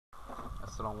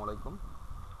Assalamu alaikum.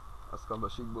 আজকে আমরা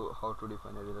শিখব how to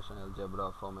define a relation algebra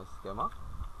from a schema.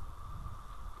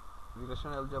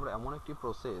 Relation algebra এমন একটি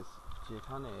প্রসেস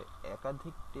যেখানে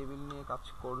একাধিক টেবিল নিয়ে কাজ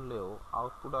করলেও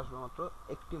আউটপুট আসবে মাত্র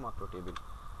একটি মাত্র table.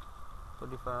 So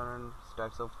different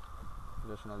types of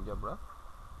relation algebra.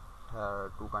 There are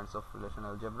two kinds of relation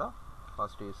algebra.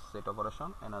 First is set operation,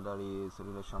 another is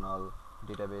relational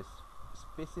database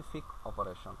specific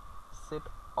operation. Set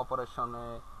operation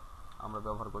আমরা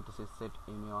ব্যবহার করতেছি set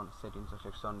union, set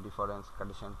intersection, difference,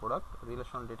 Cartesian product.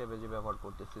 Relational ডেটাবেজে ব্যবহার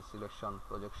করতেছি selection,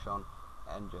 projection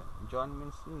and join. Join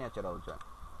means natural join.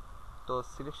 তো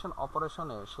selection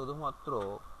অপারেশনে শুধুমাত্র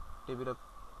টেবিলের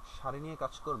সারি নিয়ে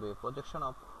কাজ করবে, প্রজেকশন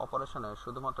অপারেশনে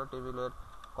শুধুমাত্র টেবিলের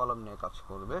কলাম নিয়ে কাজ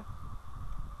করবে।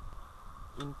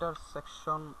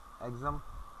 ইন্টারসেকশন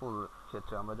এক্সাম্পল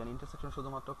ক্ষেত্রে আমরা জানি ইন্টারসেকশন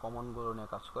শুধুমাত্র কমনগুলো নিয়ে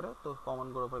কাজ করে, তো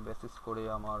কমনগুলোর উপর বেসিস করে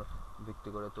আমার ভিত্তি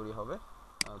করে তৈরি হবে।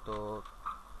 তো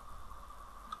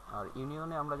আর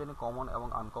ইউনিয়নে আমরা জানি কমন এবং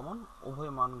আনকমন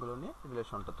উভয় মানগুলো নিয়ে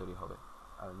রিলেশনটা তৈরি হবে।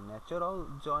 আর ন্যাচারাল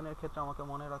জয়েনের ক্ষেত্রে আমাকে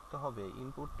মনে রাখতে হবে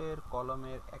ইনপুটের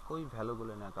কলামের একই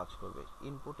ভ্যালুগুলো নিয়ে কাজ করবে,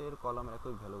 ইনপুটের কলামের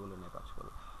একই ভ্যালুগুলো নিয়ে কাজ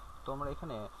করবে। তো আমরা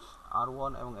এখানে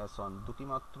R1 এবং S1 দুটি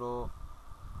মাত্র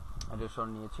রিলেশন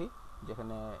নিয়েছি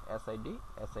যেখানে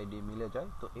SID মিলে যায়,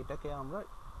 তো এটাকে আমরা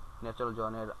ন্যাচারাল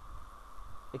জয়েনের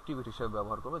অ্যাক্টিভিটি হিসেবে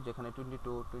ব্যবহার করব। যেখানে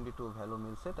 22 ভ্যালু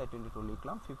মিলছে তাই 22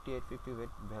 লিখলাম,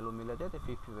 58 ভ্যালু মিলে যায় তাই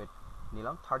 58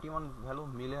 নিলাম, 31 ভ্যালু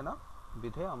মিলে না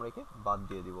বিধে আমরা একে বাদ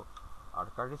দিয়ে দিব। আর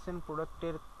কার্টেসিয়ান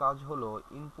প্রোডাক্টের কাজ হলো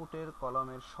ইনপুটের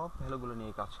কলামের সব ভ্যালুগুলো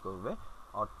নিয়ে কাজ করবে,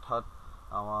 অর্থাৎ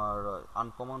আমার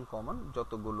আনকমন কমন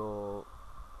যতগুলো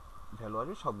ভ্যালু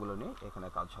আছে সবগুলো নিয়ে এখানে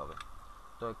কাজ হবে।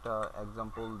 তো একটা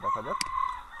এক্সাম্পল দেখা যাক।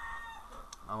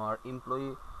 আমার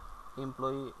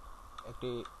এমপ্লয়ি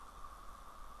একটি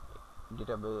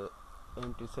ডেটাবে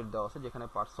এন্ট্রি সেট দেওয়া আছে যেখানে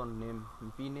person name,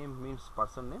 P name means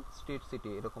person name, state city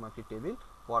এরকম একটি টেবিল,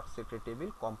 ওয়ার্ক সেটের টেবিল,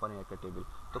 কোম্পানির একটা টেবিল।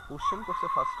 তো কোশ্চেন করছে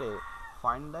ফার্স্টে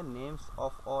find the names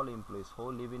of all employees who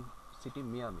live in city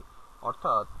Miami,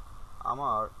 অর্থাৎ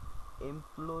আমার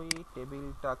এমপ্লয়ি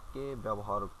টেবিলটাকে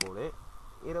ব্যবহার করে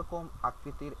এরকম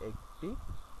আকৃতির একটি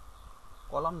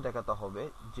কলাম দেখাতে হবে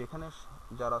যেখানে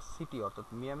যারা সিটি অর্থাৎ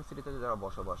মিয়ামি সিটিতে যারা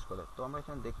বসবাস করে। তো আমরা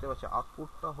এখানে দেখতে পাচ্ছি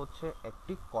আউটপুটটা হচ্ছে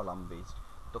একটি কলাম বেসড।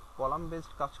 তো কলাম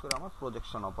বেসড কাজ করে আমার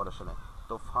প্রজেকশন অপারেশনে।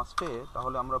 তো ফার্স্টে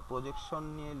তাহলে আমরা প্রজেকশন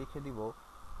নিয়ে লিখে দিব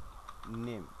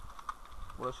নেম,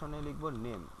 প্রজেকশনে লিখব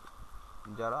নেম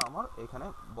যারা আমার এখানে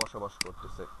বসবাস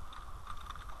করতেছে।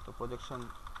 তো প্রজেকশন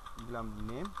দিলাম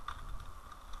নেম,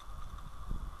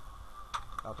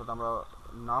 অর্থাৎ আমরা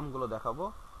নামগুলো দেখাবো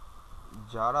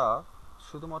যারা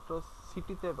শুধুমাত্র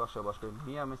সিটিতে বসবাস করে,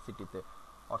 মিয়ামি সিটিতে।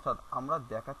 অর্থাৎ আমরা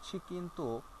দেখাচ্ছি কিন্তু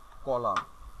কলাম,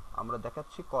 আমরা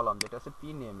দেখাচ্ছি কলাম যেটা আছে পি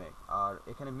নেমে, আর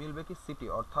এখানে মিলবে কি সিটি,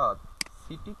 অর্থাৎ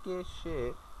সিটিকে সে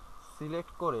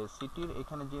সিলেক্ট করে সিটির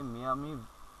এখানে যে মিয়ামি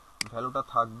ভ্যালুটা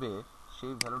থাকবে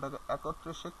সেই ভ্যালুটাকে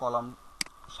একত্রে সে কলাম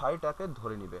সারিটাকে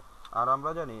ধরে নিবে। আর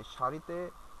আমরা জানি সারিতে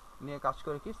নিয়ে কাজ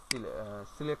করে কি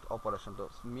সিলেক্ট অপারেশন। তো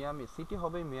মিয়ামি সিটি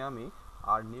হবে মিয়ামি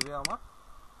আর নিবে আমার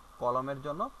কলামের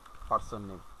জন্য পারসন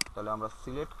নেম। তাহলে আমরা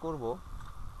সিলেক্ট করব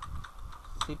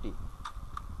সিটি,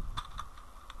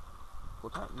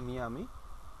 কোথায় মিয়ামি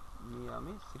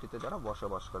সিটিতে যারা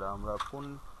বসবাস করে। আমরা কোন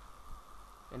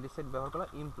এন্ট্রি সেট ব্যবহার করলাম,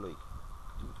 এমপ্লয়ি,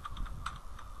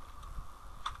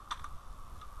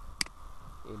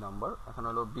 এই নাম্বার। এখন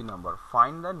হলো B number,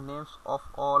 find the names of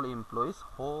all employees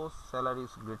hose salary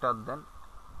is greater than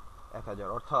 1000,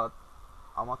 অর্থাৎ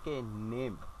আমাকে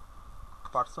নেম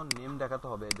পারসন নেম দেখাতে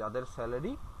হবে যাদের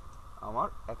স্যালারি আমার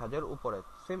 1000 উপরে।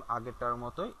 সেম আগেরটার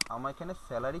মতোই আমার এখানে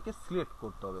স্যালারিকে সিলেক্ট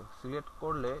করতে হবে, সিলেক্ট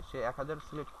করলে সে 1000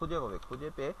 সিলেক্ট খুঁজে পাবে, খুঁজে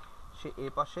পেয়ে সে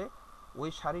এই পাশে ওই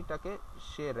সারিটাকে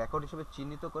সে রেকর্ড হিসেবে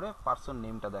চিহ্নিত করে পারসন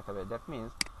নেমটা দেখাবে। দ্যাট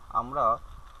মিনস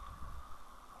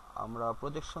আমরা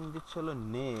প্রজেকশন দিচ্ছি হলো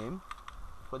নেম,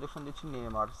 প্রজেকশন দিচ্ছি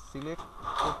নেম আর সিলেক্ট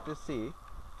করতেছি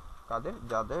কাদের,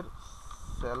 যাদের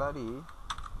স্যালারি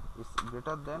ইজ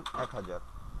গ্রেটার দেন 1000।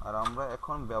 আর আমরা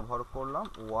এখন ব্যবহার করলাম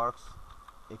works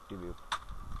attribute,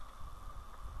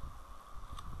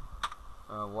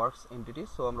 works entity.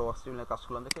 So আমরা ওয়ার্কস টেবিলে কাজ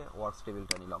করলাম দেখে ওয়ার্কস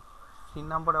টেবিলটা নিলাম। 3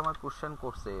 নম্বরে আমার কোশ্চেন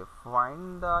করছে find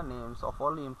the names of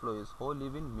all employees who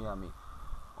live in Miami,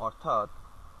 অর্থাৎ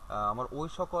আমার ওই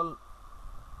সকল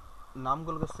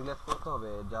নামগুলোকে সিলেক্ট করতে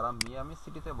হবে যারা মিয়ামি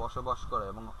সিটিতে বসবাস করে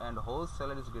এবং and hose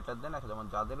salary is greater than 1000, যেমন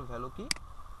যাদের ভ্যালু কি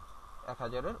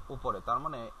 1000-এর উপরে। তার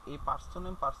মানে এই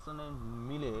পার্সনে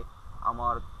মিলে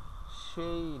আমার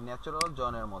সেই ন্যাচারাল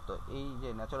জয়েনের মতো, এই যে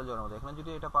ন্যাচারাল জয়েনের মতো এখানে যদি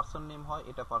এটা পার্সন নেম হয়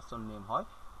এটা পার্সন নেম হয়,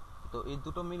 তো এই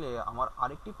দুটো মিলে আমার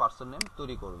আরেকটি পার্সন নেম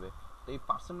তৈরি করবে। তো এই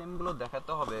পার্সন নেমগুলো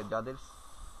দেখাতে হবে যাদের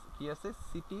কি আছে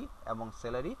সিটি এবং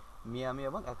স্যালারি মিয়ামি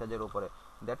এবং 1000 উপরে।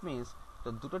 দ্যাট মিনস তো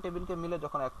দুটো টেবিলকে মিলে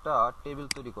যখন একটা টেবিল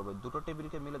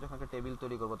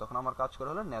তৈরি করবে, তখন আমার কাজ করা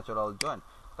হলো ন্যাচারাল জয়েন।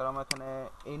 তার আমরা এখানে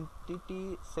এন্টিটি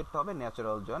সেট হবে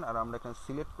ন্যাচারাল জয়েন, আর আমরা এখানে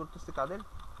সিলেক্ট করতেছি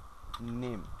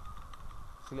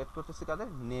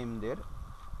নেমদের,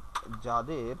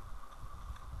 যাদের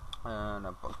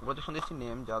প্রজেকশন দিচ্ছি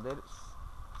নেম, যাদের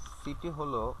সিটি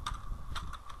হলো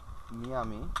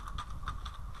মিয়ামি,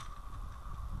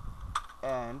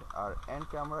 আর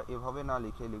কে আমরা এভাবে না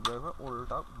লিখে লিখবো এভাবে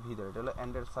উল্টা ভিতরে, এটা হলো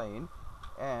এর সাইন,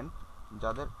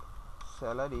 যাদের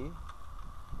স্যালারি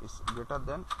ইজ গ্রেটার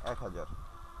দেন 1000।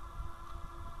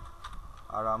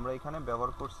 আর আমরা এখানে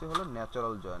ব্যবহার করছি হলো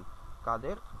natural join,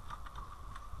 Quader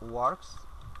works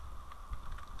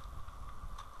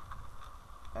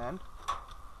and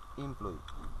employee.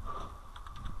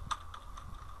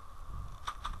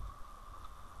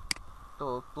 তো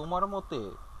তোমার মতে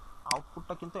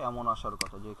আউটপুটটা কিন্তু এমন আসার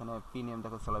কথা যে এখানে পি নেম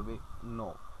দেখো স্যালারি নো,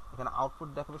 এখানে আউটপুট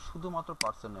দেখাবে শুধুমাত্র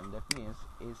পার্সন নেম। দ্যাট মিনস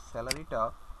এই স্যালারিটা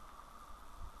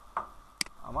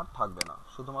আমার থাকবে না,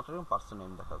 শুধুমাত্র পার্সন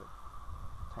নেম দেখাবে।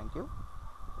 Thank you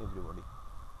everybody.